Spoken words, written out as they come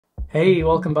Hey,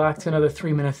 welcome back to another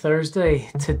 3-Minute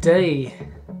Thursday. Today,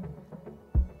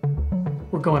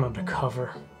 we're going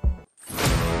undercover.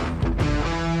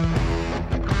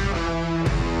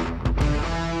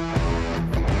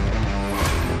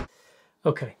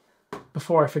 Okay,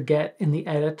 before I forget, in the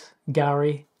edit,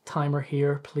 Gary, timer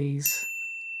here, please.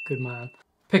 Good man.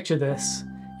 Picture this.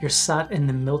 You're sat in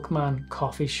the Milkman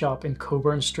coffee shop in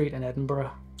Coburn Street in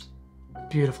Edinburgh.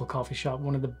 Beautiful coffee shop,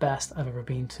 one of the best I've ever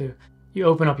been to. You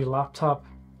open up your laptop.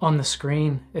 On the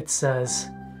screen, it says,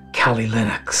 Kali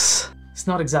Linux. It's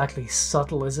not exactly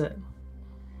subtle, is it?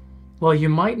 Well, you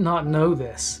might not know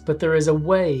this, but there is a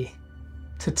way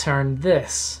to turn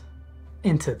this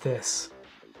into this.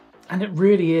 And it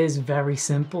really is very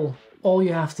simple. All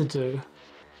you have to do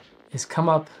is come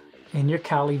up in your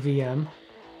Kali VM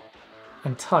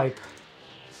and type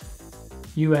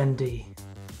UND,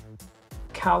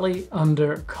 Kali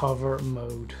Undercover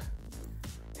Mode.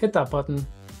 Hit that button.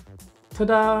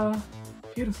 Ta-da!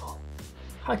 Beautiful.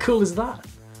 How cool is that?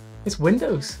 It's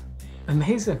Windows.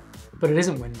 Amazing. But it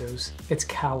isn't Windows. It's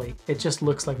Kali. It just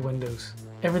looks like Windows.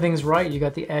 Everything's right. You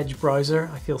got the Edge browser.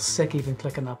 I feel sick even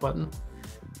clicking that button.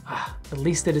 At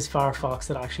least it is Firefox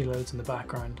that actually loads in the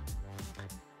background.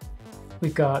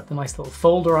 We've got the nice little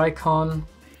folder icon.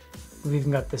 We've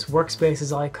even got this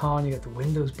workspaces icon. You got the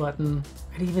Windows button.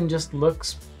 It even just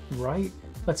looks right.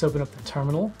 Let's open up the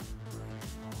terminal.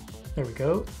 There we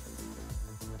go.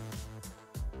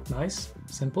 Nice,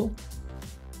 simple.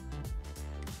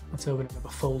 Let's open up a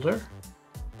folder.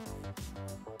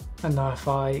 And now if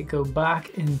I go back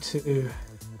into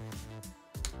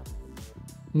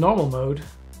normal mode,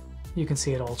 you can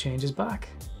see it all changes back.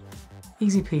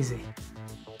 Easy peasy.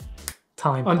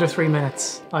 Time. Under 3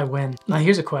 minutes, I win. Now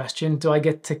here's a question. Do I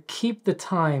get to keep the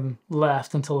time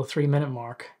left until the 3-minute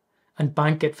mark and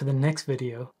bank it for the next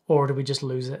video, or do we just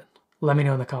lose it? Let me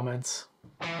know in the comments.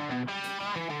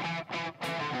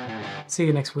 See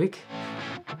you next week.